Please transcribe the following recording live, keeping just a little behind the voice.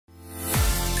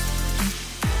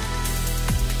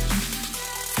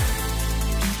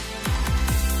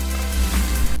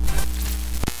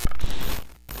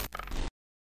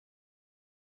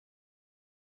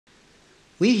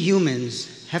We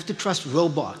humans have to trust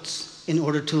robots in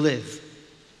order to live.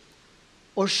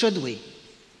 Or should we?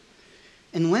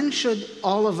 And when should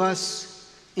all of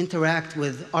us interact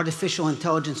with artificial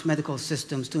intelligence medical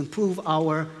systems to improve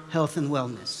our health and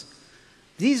wellness?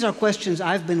 These are questions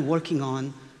I've been working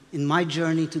on in my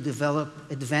journey to develop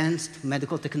advanced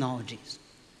medical technologies.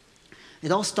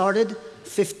 It all started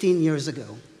 15 years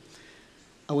ago.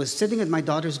 I was sitting at my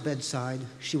daughter's bedside.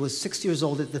 She was 6 years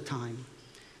old at the time,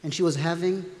 and she was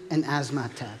having an asthma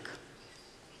attack.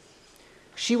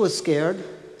 She was scared,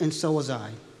 and so was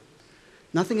I.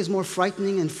 Nothing is more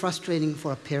frightening and frustrating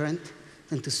for a parent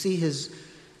than to see his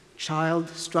child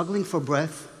struggling for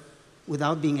breath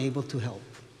without being able to help.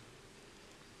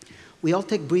 We all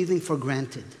take breathing for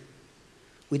granted.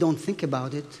 We don't think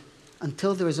about it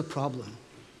until there is a problem.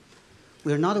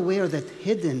 We are not aware that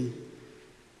hidden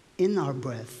in our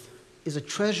breath is a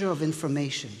treasure of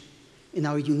information in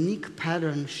our unique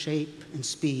pattern, shape, and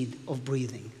speed of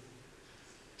breathing.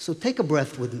 So take a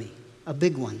breath with me, a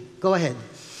big one. Go ahead.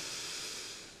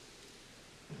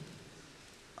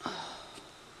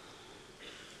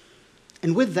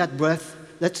 And with that breath,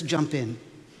 let's jump in.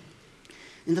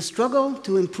 In the struggle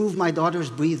to improve my daughter's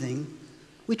breathing,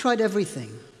 we tried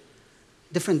everything.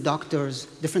 Different doctors,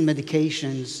 different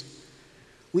medications.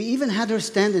 We even had her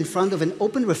stand in front of an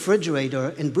open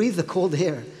refrigerator and breathe the cold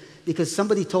air because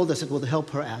somebody told us it would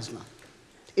help her asthma.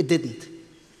 It didn't.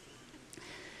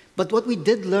 But what we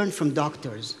did learn from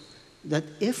doctors, that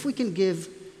if we can give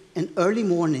an early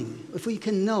warning, if we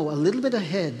can know a little bit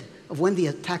ahead of when the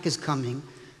attack is coming,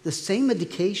 the same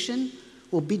medication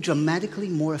will be dramatically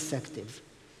more effective.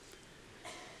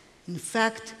 In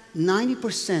fact,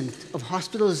 90% of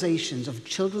hospitalizations of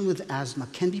children with asthma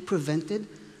can be prevented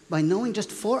by knowing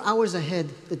just 4 hours ahead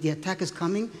that the attack is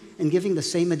coming and giving the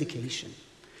same medication.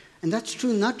 And that's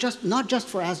true not just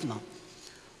for asthma,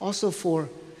 also for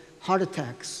heart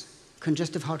attacks,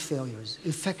 congestive heart failures,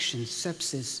 infections,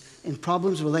 sepsis, and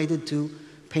problems related to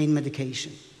pain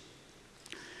medication.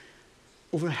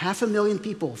 Over 500,000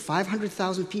 people,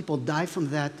 500,000 people die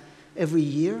from that every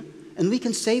year, and we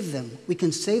can save them. We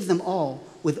can save them all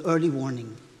with early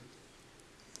warning.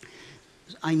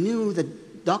 I knew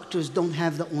that doctors don't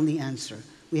have the only answer.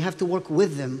 We have to work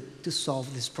with them to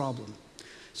solve this problem.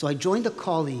 So I joined a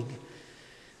colleague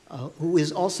who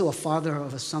is also a father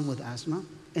of a son with asthma,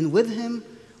 and with him,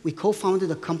 we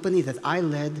co-founded a company that I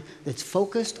led that's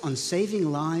focused on saving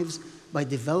lives by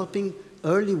developing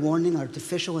early warning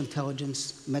artificial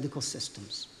intelligence medical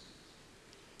systems.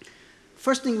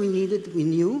 First thing we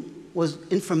knew was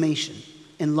information,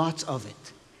 and lots of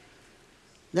it.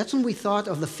 That's when we thought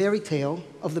of the fairy tale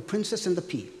of the princess and the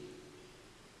pea.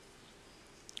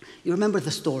 You remember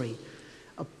the story.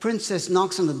 A princess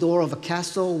knocks on the door of a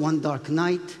castle one dark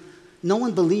night. No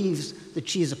one believes that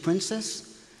she is a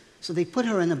princess, so they put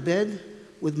her in a bed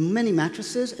with many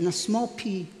mattresses and a small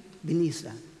pea beneath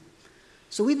that.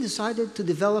 So we decided to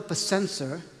develop a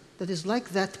sensor that is like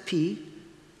that pea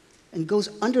and goes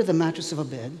under the mattress of a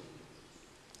bed,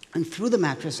 and through the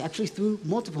mattress, actually through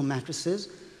multiple mattresses,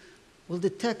 will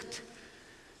detect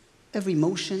every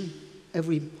motion,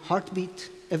 every heartbeat,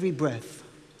 every breath.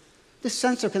 This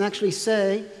sensor can actually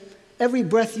say, every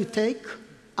breath you take,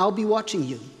 I'll be watching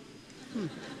you.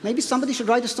 Maybe somebody should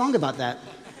write a song about that.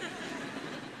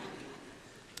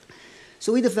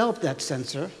 So we developed that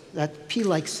sensor, that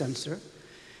pea-like sensor,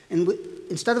 and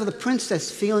instead of the princess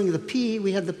feeling the pea,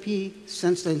 we had the pea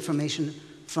sense the information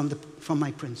from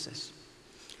my princess.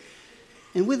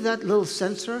 And with that little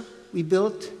sensor, we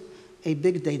built a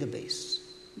big database.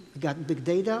 We got big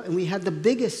data, and we have the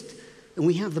biggest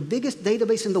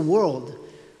database in the world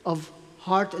of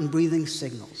heart and breathing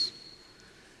signals.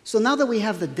 So now that we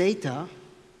have the data,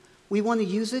 we want to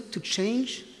use it to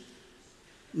change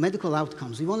medical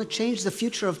outcomes. We want to change the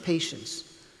future of patients.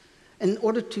 In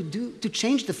order to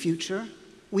change the future,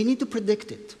 we need to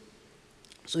predict it.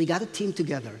 So we got a team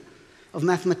together of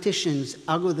mathematicians,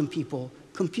 algorithm people,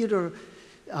 computer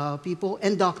people,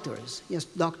 and doctors. Yes,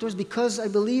 doctors, because I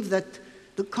believe that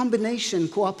the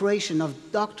cooperation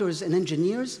of doctors and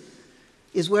engineers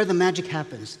is where the magic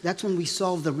happens. That's when we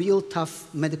solve the real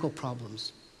tough medical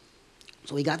problems.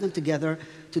 So we got them together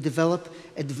to develop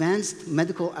advanced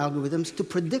medical algorithms to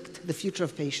predict the future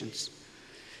of patients.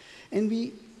 And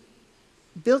we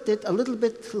built it a little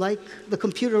bit like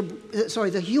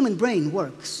the human brain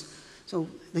works. So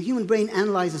the human brain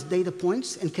analyzes data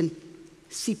points and can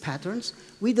see patterns.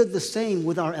 We did the same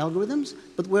with our algorithms,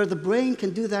 but where the brain can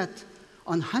do that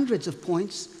on hundreds of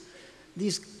points,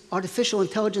 these artificial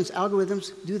intelligence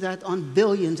algorithms do that on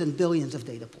billions and billions of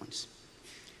data points.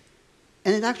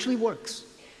 And it actually works.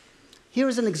 Here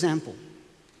is an example.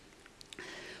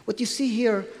 What you see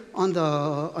here on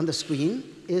the screen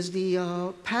is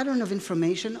the pattern of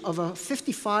information of a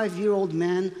 55-year-old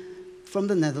man from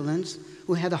the Netherlands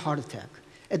who had a heart attack.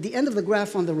 At the end of the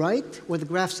graph on the right, where the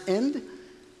graphs end,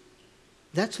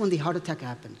 that's when the heart attack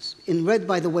happens. In red,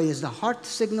 by the way, is the heart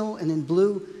signal, and in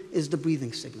blue is the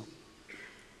breathing signal.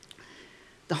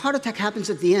 The heart attack happens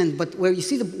at the end, but where you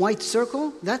see the white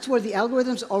circle, that's where the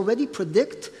algorithms already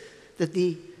predict that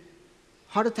the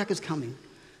heart attack is coming.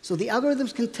 So the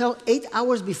algorithms can tell 8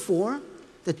 hours before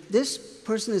that this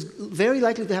person is very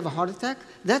likely to have a heart attack.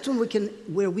 That's when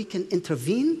where we can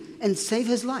intervene and save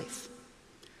his life.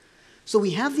 So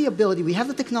we have the ability, we have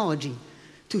the technology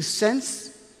to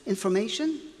sense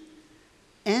information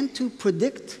and to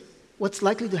predict what's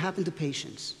likely to happen to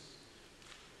patients.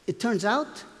 It turns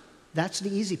out that's the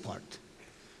easy part.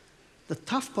 The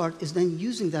tough part is then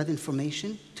using that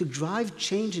information to drive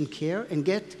change in care and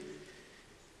get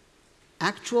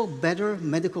actual better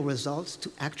medical results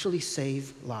to actually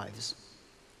save lives.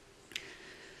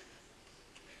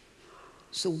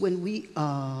 So when we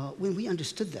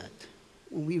understood that,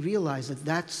 when we realized that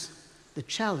that's the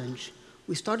challenge,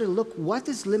 we started to look, what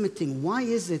is limiting? Why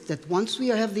is it that once we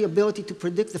have the ability to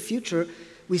predict the future,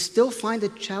 we still find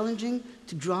it challenging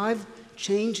to drive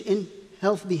change in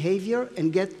health behavior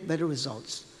and get better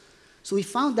results? So we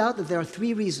found out that there are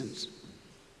 3 reasons.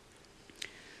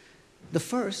 The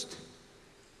first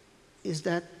is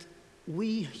that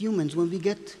we humans, when we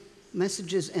get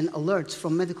messages and alerts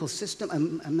from medical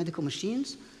medical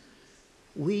machines,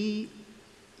 we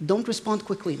don't respond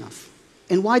quickly enough.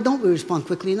 And why don't we respond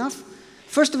quickly enough?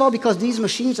 First of all, because these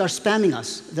machines are spamming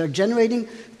us. They're generating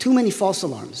too many false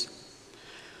alarms.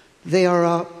 They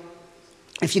are,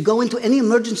 if you go into any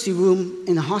emergency room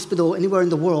in a hospital anywhere in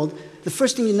the world, the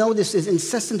first thing you notice is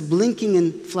incessant blinking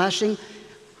and flashing,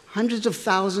 hundreds of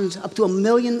thousands, up to 1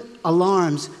 million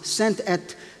alarms sent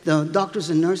at the doctors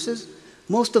and nurses,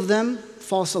 most of them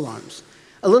false alarms.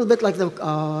 A little bit like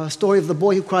the story of the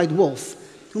boy who cried wolf.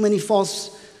 Too many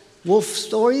false wolf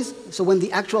stories, so when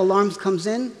the actual alarm comes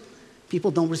in,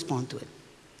 people don't respond to it.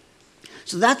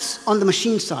 So that's on the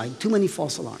machine side, too many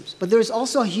false alarms. But there's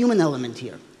also a human element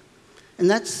here, and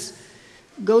that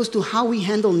goes to how we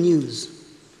handle news.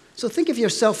 So think of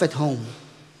yourself at home.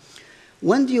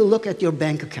 When do you look at your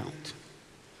bank account?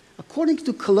 According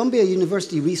to Columbia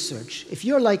University research, if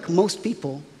you're like most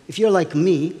people, if you're like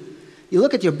me, you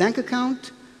look at your bank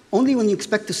account only when you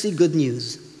expect to see good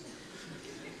news.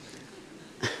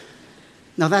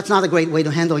 Now, that's not a great way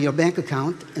to handle your bank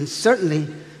account, and certainly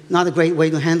not a great way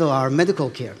to handle our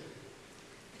medical care.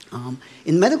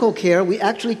 In medical care, we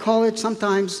actually call it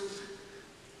sometimes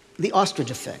the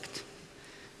ostrich effect.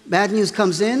 Bad news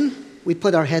comes in, we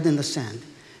put our head in the sand.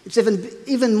 It's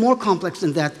even more complex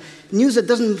than that. News that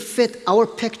doesn't fit our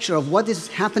picture of what is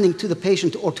happening to the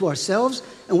patient or to ourselves,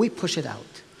 and we push it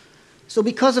out. So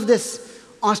because of this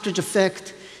ostrich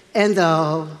effect and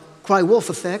the cry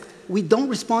wolf effect, we don't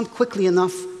respond quickly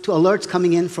enough to alerts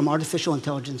coming in from artificial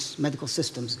intelligence medical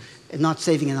systems and not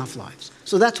saving enough lives.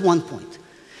 So that's one point.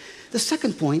 The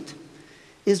second point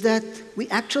is that we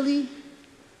actually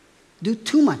do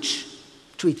too much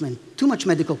treatment, too much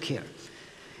medical care.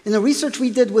 In the research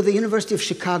we did with the University of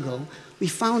Chicago, we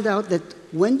found out that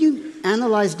when you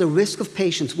analyze the risk of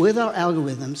patients with our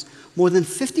algorithms, more than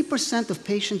 50% of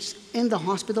patients in the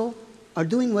hospital are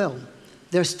doing well.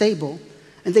 They're stable,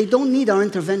 and they don't need our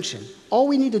intervention. All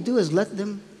we need to do is let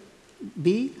them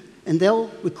be, and they'll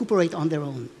recuperate on their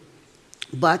own.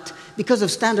 But because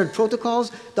of standard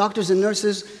protocols, doctors and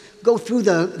nurses go through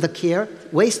the care,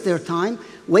 waste their time,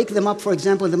 wake them up, for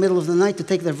example, in the middle of the night to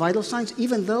take their vital signs,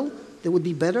 even though they would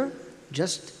be better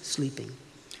just sleeping.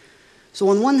 So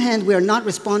on one hand, we are not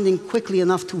responding quickly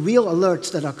enough to real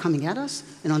alerts that are coming at us,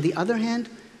 and on the other hand,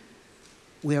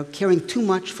 we are caring too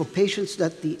much for patients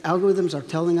that the algorithms are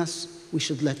telling us we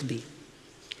should let be.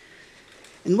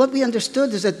 And what we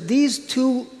understood is that these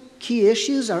two key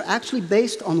issues are actually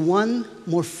based on one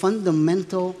more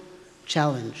fundamental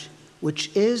challenge, which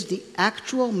is the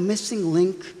actual missing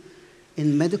link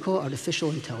in medical artificial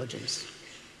intelligence.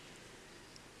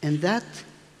 And that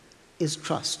is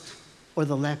trust, or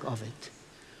the lack of it.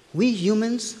 We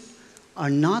humans are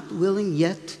not willing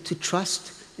yet to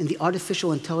trust in the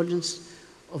artificial intelligence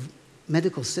of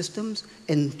medical systems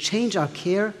and change our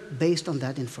care based on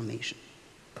that information.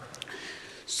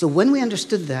 So when we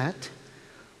understood that,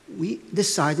 we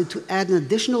decided to add an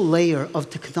additional layer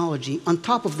of technology on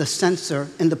top of the sensor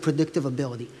and the predictive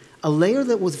ability, a layer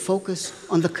that would focus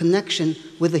on the connection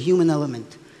with the human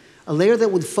element, a layer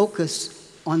that would focus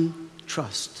on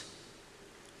trust.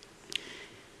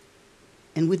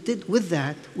 And with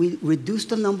that, we reduced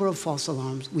the number of false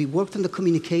alarms. We worked on the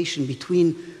communication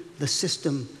between the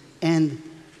system and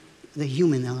the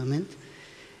human element,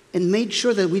 and made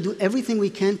sure that we do everything we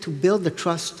can to build the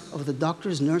trust of the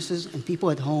doctors, nurses, and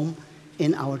people at home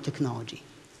in our technology.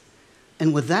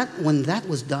 And with that, when that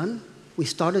was done, we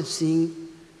started seeing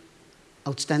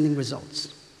outstanding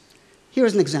results.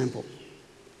 Here's an example.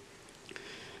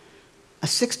 A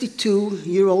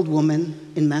 62-year-old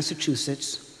woman in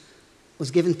Massachusetts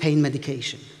was given pain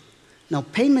medication. Now,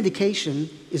 pain medication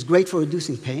is great for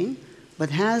reducing pain, but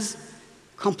has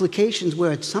complications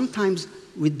where it sometimes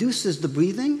reduces the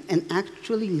breathing and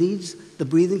actually leads the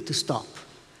breathing to stop.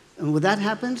 And when that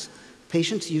happens,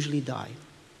 patients usually die.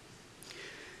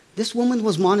 This woman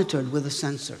was monitored with a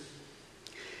sensor.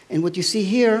 And what you see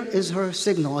here is her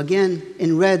signal. Again,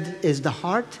 in red is the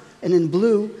heart, and in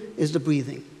blue is the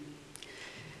breathing.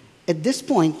 At this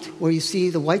point, where you see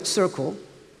the white circle,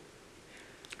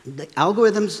 the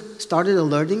algorithms started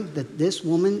alerting that this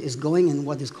woman is going in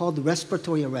what is called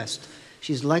respiratory arrest.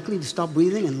 She's likely to stop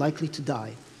breathing and likely to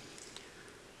die.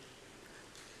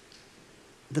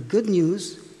 The good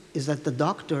news is that the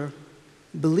doctor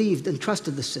believed and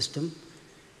trusted the system,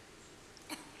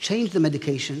 changed the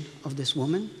medication of this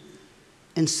woman,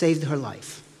 and saved her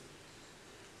life.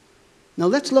 Now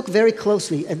let's look very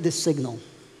closely at this signal.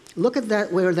 Look at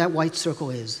that, where that white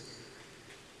circle is.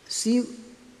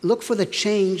 Look for the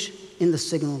change in the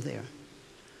signal there.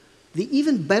 The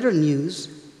even better news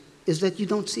is that you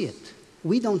don't see it.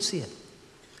 We don't see it.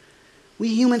 We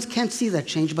humans can't see that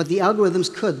change, but the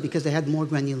algorithms could because they had more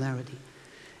granularity.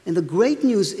 And the great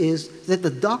news is that the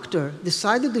doctor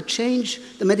decided to change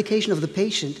the medication of the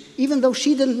patient, even though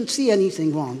she didn't see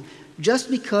anything wrong, just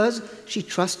because she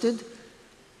trusted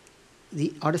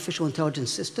the artificial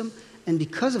intelligence system. And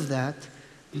because of that,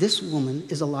 this woman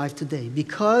is alive today,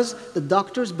 because the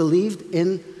doctors believed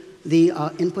in the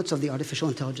inputs of the artificial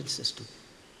intelligence system.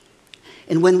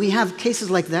 And when we have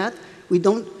cases like that,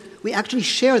 we actually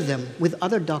share them with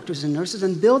other doctors and nurses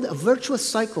and build a virtuous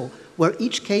cycle where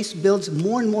each case builds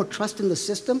more and more trust in the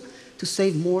system to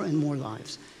save more and more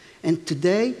lives. And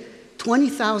today,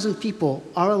 20,000 people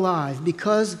are alive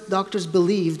because doctors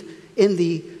believed in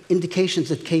the indications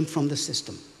that came from the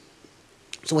system.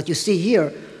 So what you see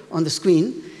here on the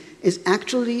screen is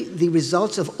actually the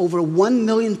results of over 1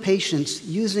 million patients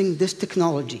using this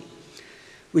technology.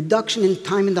 Reduction in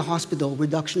time in the hospital,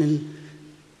 reduction in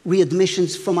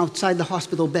readmissions from outside the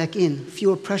hospital back in,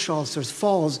 fewer pressure ulcers,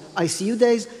 falls, ICU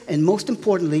days, and most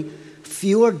importantly,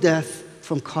 fewer deaths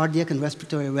from cardiac and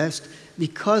respiratory arrest,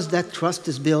 because that trust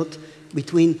is built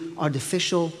between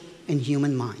artificial and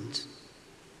human minds.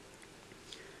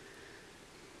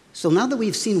 So now that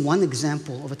we've seen one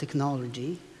example of a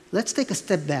technology, let's take a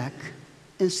step back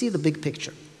and see the big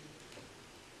picture.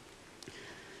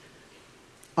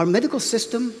 Our medical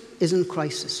system is in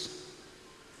crisis.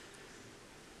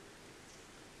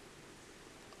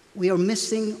 We are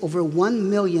missing over 1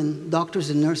 million doctors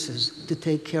and nurses to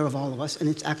take care of all of us, and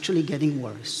it's actually getting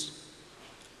worse.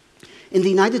 In the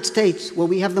United States, where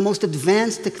we have the most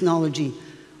advanced technology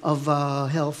of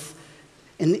health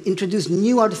and introduce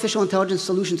new artificial intelligence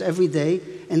solutions every day,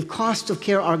 and costs of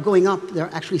care are going up,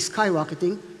 they're actually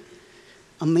skyrocketing,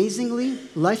 amazingly,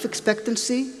 life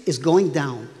expectancy is going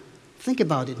down. Think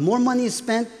about it. More money is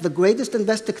spent, the greatest and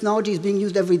best technology is being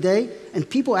used every day, and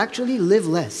people actually live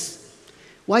less.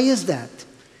 Why is that?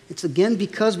 It's again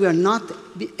because we are not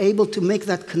able to make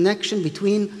that connection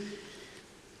between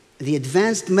the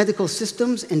advanced medical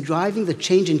systems and driving the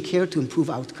change in care to improve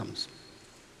outcomes.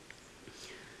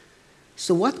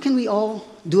 So what can we all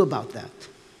do about that?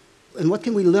 And what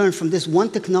can we learn from this one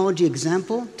technology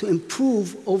example to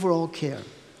improve overall care?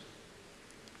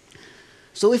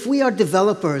 So if we are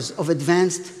developers of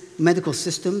advanced medical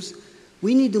systems,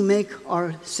 we need to make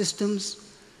our systems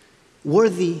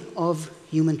worthy of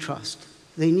human trust.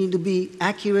 They need to be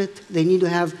accurate, they need to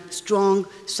have strong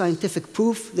scientific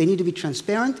proof, they need to be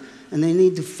transparent, and they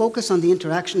need to focus on the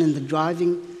interaction and the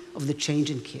driving of the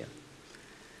change in care.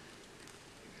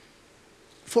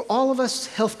 For all of us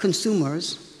health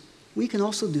consumers, we can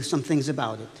also do some things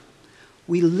about it.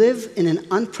 We live in an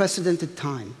unprecedented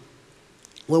time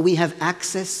where we have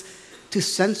access to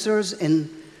sensors and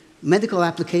medical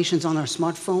applications on our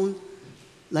smartphone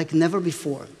like never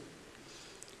before.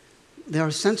 There are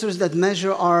sensors that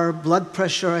measure our blood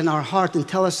pressure and our heart and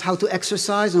tell us how to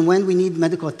exercise and when we need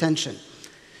medical attention.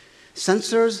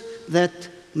 Sensors that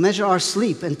measure our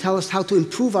sleep and tell us how to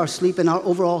improve our sleep and our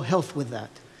overall health with that.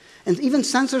 And even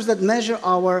sensors that measure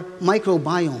our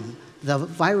microbiome, the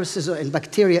viruses and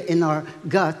bacteria in our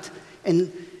gut,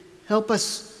 and help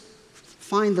us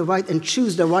find the right and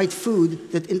choose the right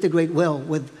food that integrate well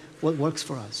with what works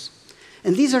for us.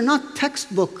 And these are not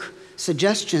textbook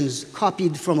suggestions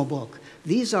copied from a book.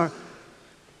 These are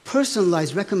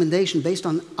personalized recommendations based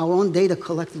on our own data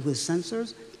collected with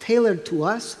sensors, tailored to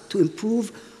us to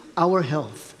improve our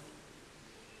health.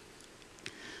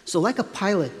 So like a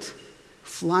pilot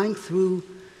flying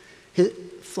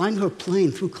her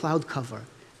plane through cloud cover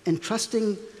and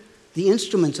trusting the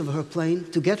instruments of her plane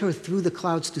to get her through the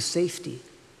clouds to safety,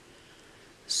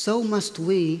 so must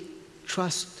we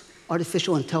trust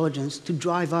artificial intelligence to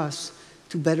drive us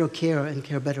to better care and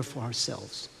care better for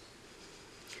ourselves.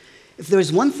 If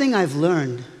there's one thing I've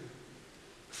learned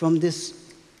from this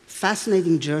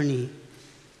fascinating journey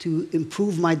to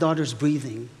improve my daughter's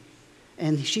breathing,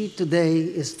 and she today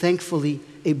is thankfully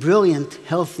a brilliant,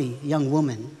 healthy young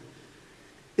woman,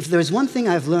 if there's one thing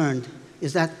I've learned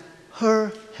is that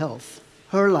her health,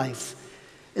 her life,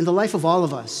 and the life of all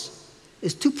of us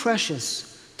is too precious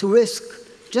to risk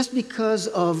just because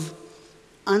of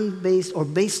unbased or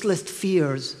baseless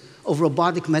fears of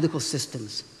robotic medical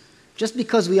systems, just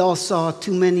because we all saw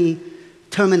too many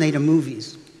Terminator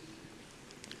movies.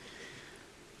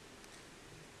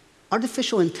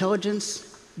 Artificial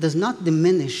intelligence does not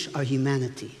diminish our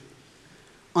humanity.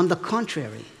 On the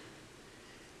contrary,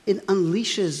 it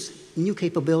unleashes new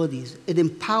capabilities. It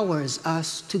empowers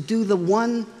us to do the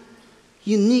one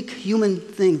unique human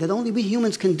thing that only we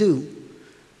humans can do,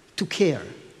 to care.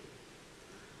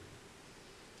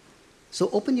 So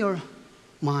open your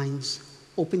minds,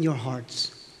 open your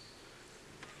hearts,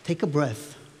 take a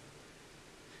breath,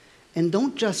 and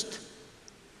don't just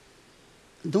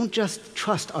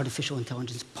trust artificial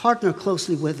intelligence. Partner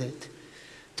closely with it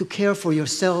to care for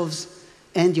yourselves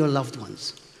and your loved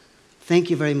ones. Thank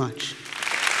you very much.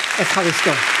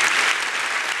 Ευχαριστώ.